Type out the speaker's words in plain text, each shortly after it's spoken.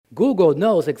Google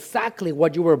knows exactly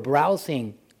what you were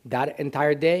browsing that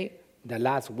entire day, the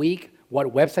last week, what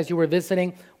websites you were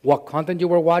visiting, what content you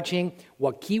were watching,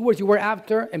 what keywords you were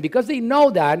after. And because they know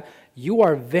that, you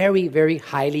are very, very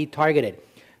highly targeted.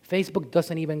 Facebook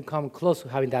doesn't even come close to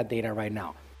having that data right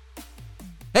now.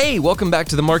 Hey, welcome back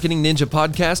to the Marketing Ninja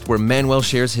podcast, where Manuel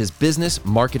shares his business,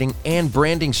 marketing, and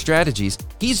branding strategies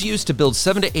he's used to build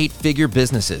 7 to 8 figure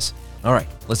businesses. All right,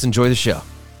 let's enjoy the show.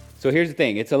 So here's the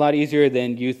thing. It's a lot easier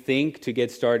than you think to get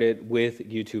started with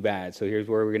YouTube ads. So here's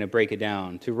where we're going to break it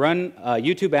down. To run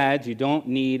YouTube ads, you don't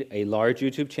need a large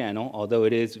YouTube channel, although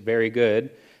it is very good.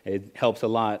 It helps a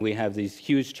lot. We have these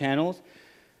huge channels.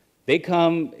 They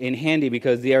come in handy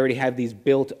because they already have these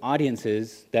built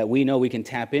audiences that we know we can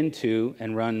tap into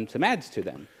and run some ads to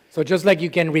them. So just like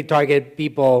you can retarget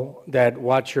people that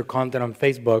watch your content on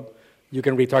Facebook, you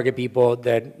can retarget people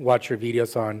that watch your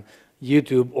videos on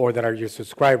YouTube or that are your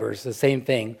subscribers. The same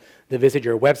thing. They visit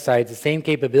your website, the same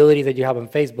capabilities that you have on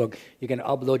Facebook. You can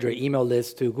upload your email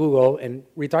list to Google and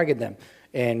retarget them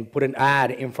and put an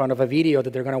ad in front of a video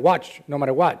that they're going to watch no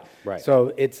matter what. Right.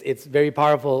 So it's very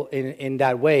powerful in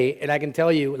that way. And I can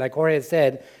tell you, like Jorge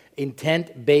said,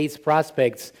 intent-based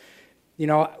prospects, you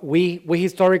know, we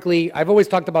historically, I've always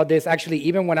talked about this, actually,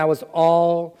 even when I was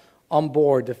all on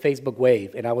board the Facebook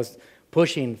wave and I was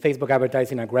pushing Facebook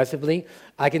advertising aggressively,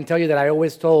 I can tell you that I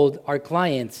always told our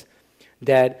clients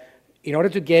that in order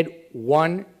to get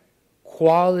one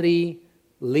quality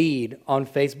lead on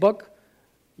Facebook,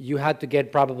 you had to get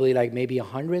probably like maybe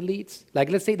 100 leads. Like,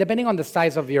 let's say, depending on the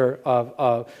size of your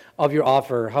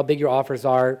offer, how big your offers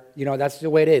are, you know, that's the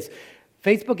way it is.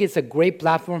 Facebook is a great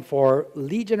platform for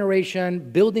lead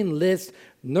generation, building lists,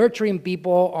 nurturing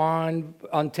people on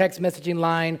text messaging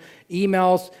line,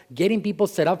 emails, getting people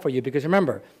set up for you. Because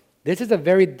remember, this is a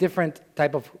very different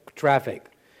type of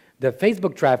traffic. The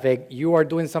Facebook traffic, you are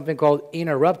doing something called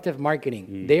interruptive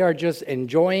marketing. They are just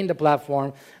enjoying the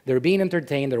platform. They're being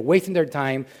entertained. They're wasting their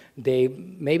time.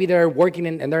 Maybe they're working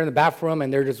and they're in the bathroom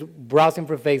and they're just browsing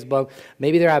for Facebook.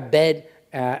 Maybe they're at bed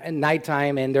at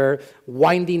nighttime and they're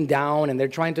winding down and they're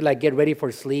trying to like get ready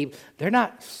for sleep. They're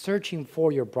not searching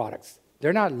for your products.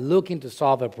 They're not looking to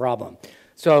solve a problem.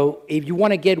 So if you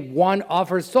want to get one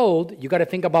offer sold, you got to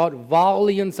think about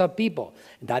volumes of people.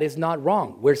 That is not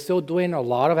wrong. We're still doing a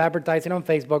lot of advertising on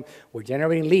Facebook. We're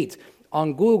generating leads.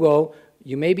 On Google,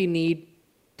 you maybe need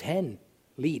 10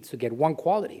 leads to get one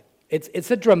quality.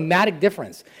 It's a dramatic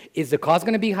difference. Is the cost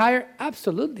going to be higher?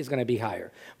 Absolutely, it's going to be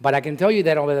higher. But I can tell you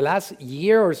that over the last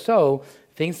year or so,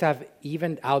 things have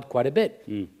evened out quite a bit.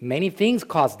 Many things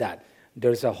caused that.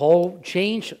 There's a whole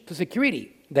change to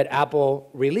security that Apple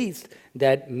released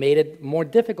that made it more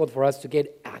difficult for us to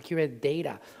get accurate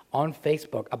data on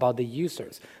Facebook about the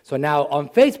users. So now on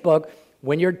Facebook,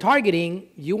 when you're targeting,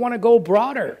 you want to go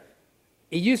broader.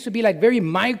 It used to be like very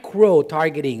micro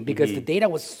targeting because the data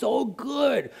was so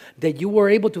good that you were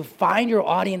able to find your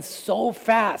audience so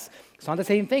fast. It's not the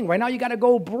same thing. Right now, you got to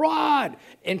go broad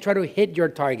and try to hit your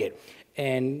target.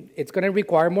 And it's going to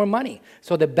require more money.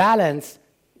 So the balance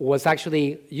was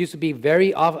actually used to be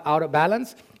very out of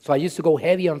balance. So I used to go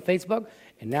heavy on Facebook,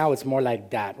 and now it's more like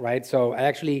that, right? So I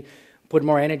actually put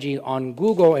more energy on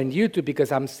Google and YouTube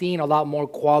because I'm seeing a lot more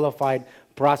qualified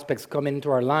prospects come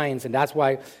into our lines, and that's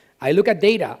why I look at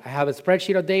data. I have a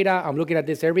spreadsheet of data. I'm looking at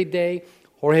this every day.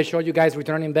 Jorge showed you guys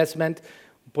return on investment.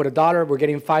 Put $1, we're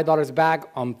getting $5 back.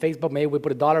 On Facebook, maybe we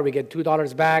put $1, we get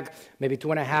 $2 back, maybe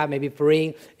 2.5, maybe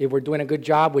 3, if we're doing a good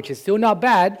job, which is still not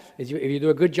bad, if you do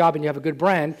a good job and you have a good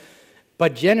brand.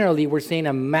 But generally, we're seeing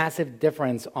a massive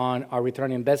difference on our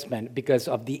return on investment because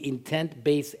of the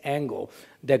intent-based angle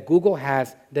that Google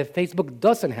has that Facebook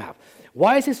doesn't have.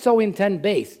 Why is it so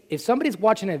intent-based? If somebody's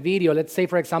watching a video, let's say,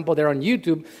 for example, they're on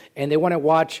YouTube and they want to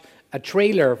watch a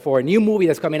trailer for a new movie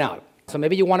that's coming out. So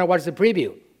maybe you want to watch the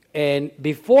preview. And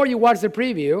before you watch the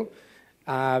preview,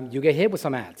 you get hit with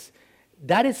some ads.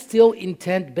 That is still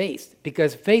intent-based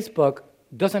because Facebook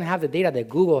doesn't have the data that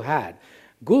Google had.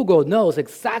 Google knows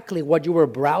exactly what you were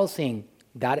browsing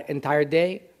that entire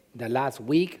day, the last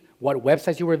week, what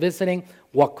websites you were visiting,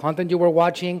 what content you were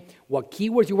watching, what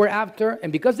keywords you were after.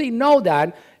 And because they know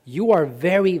that, you are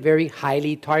very, very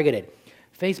highly targeted.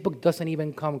 Facebook doesn't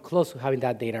even come close to having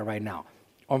that data right now.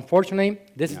 Unfortunately,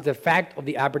 this is the fact of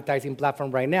the advertising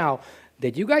platform right now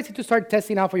that you guys need to start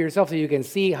testing out for yourself so you can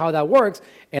see how that works.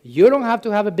 And you don't have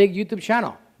to have a big YouTube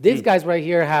channel. These guys right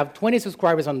here have 20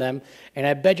 subscribers on them, and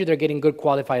I bet you they're getting good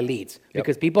qualified leads.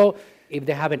 Because people, if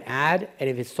they have an ad and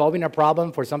if it's solving a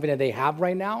problem for something that they have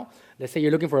right now, let's say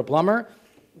you're looking for a plumber,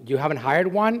 you haven't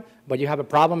hired one, but you have a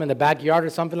problem in the backyard or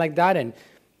something like that, and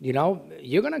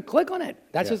you're going to click on it.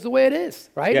 That's just the way it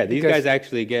is, right? Yeah, these guys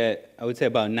actually get, I would say,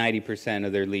 about 90%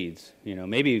 of their leads,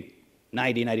 maybe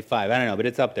 90, 95, I don't know, but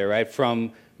it's up there, right,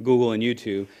 from Google and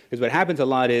YouTube. Because what happens a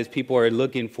lot is people are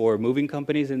looking for moving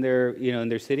companies in their, in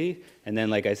their city, and then,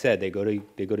 like I said, they go to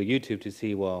YouTube to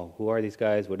see, well, who are these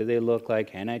guys? What do they look like?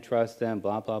 Can I trust them?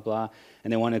 Blah, blah, blah.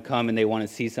 And they want to come and they want to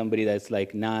see somebody that's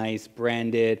like nice,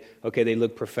 branded. Okay, they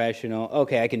look professional.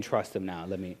 Okay, I can trust them now.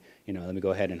 Let me go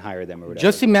ahead and hire them or whatever.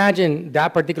 Just imagine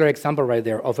that particular example right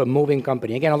there of a moving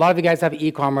company. Again, a lot of you guys have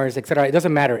e-commerce, et cetera. It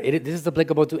doesn't matter. This is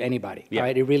applicable to anybody,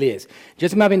 right? It really is.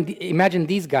 Just imagine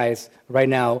these guys right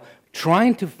now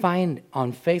trying to find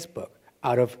on Facebook,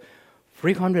 out of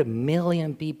 300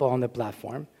 million people on the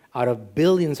platform, out of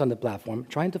billions on the platform,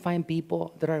 trying to find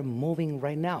people that are moving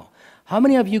right now. How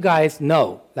many of you guys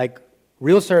know, like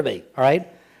real survey, all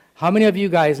right? How many of you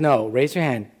guys know, raise your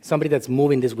hand, somebody that's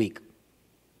moving this week?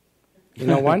 You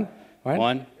know one? Right?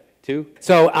 1, 2.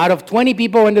 So out of 20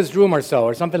 people in this room or so,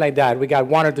 or something like that, we got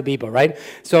 1 or 2 people, right?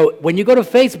 So when you go to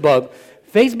Facebook,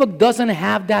 Facebook doesn't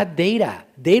have that data.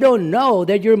 They don't know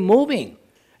that you're moving.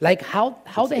 Like how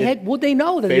the heck would they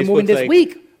know that you're moving this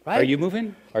week, right? Are you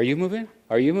moving? Are you moving?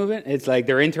 Are you moving? It's like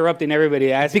they're interrupting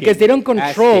everybody asking. Because they don't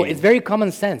control, it's very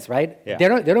common sense, right? Yeah.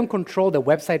 They don't control the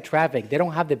website traffic. They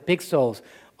don't have the pixels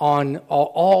on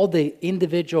all the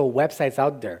individual websites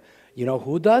out there. You know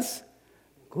who does?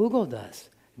 Google does.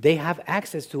 They have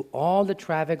access to all the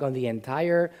traffic on the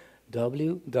entire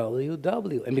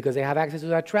www. And because they have access to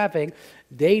that traffic,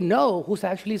 they know who's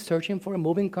actually searching for a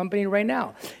moving company right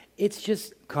now. It's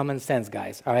just common sense,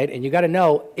 guys, all right? And you got to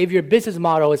know, if your business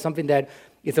model is something that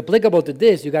is applicable to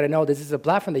this, you got to know this is a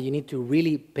platform that you need to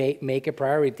really make a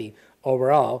priority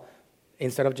overall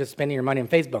instead of just spending your money on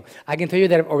Facebook. I can tell you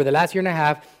that over the last year and a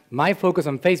half, my focus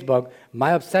on Facebook,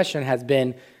 my obsession has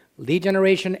been lead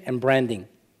generation and branding.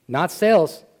 Not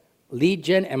sales, lead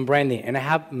gen and branding. And I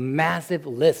have massive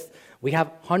lists. We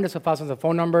have hundreds of thousands of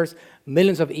phone numbers,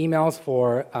 millions of emails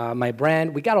for my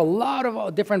brand. We got a lot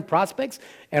of different prospects,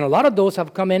 and a lot of those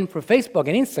have come in for Facebook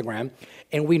and Instagram,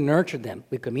 and we nurture them.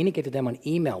 We communicate to them on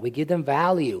email. We give them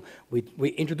value. We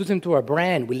introduce them to our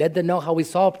brand. We let them know how we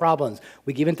solve problems.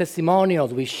 We give them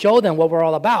testimonials. We show them what we're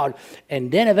all about,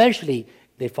 and then eventually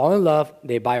they fall in love,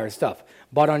 they buy our stuff.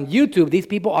 But on YouTube, these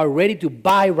people are ready to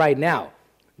buy right now.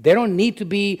 They don't need to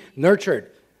be nurtured.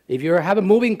 If you have a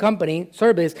moving company,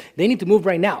 service, they need to move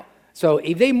right now. So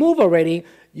if they move already,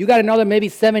 you got another maybe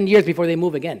 7 years before they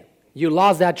move again. You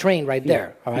lost that train right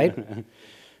there, all right?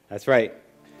 That's right.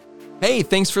 Hey,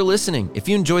 thanks for listening. If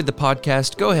you enjoyed the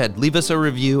podcast, go ahead, leave us a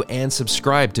review and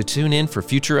subscribe to tune in for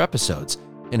future episodes.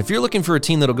 And if you're looking for a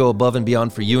team that'll go above and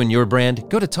beyond for you and your brand,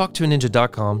 go to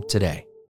talktoaninja.com today.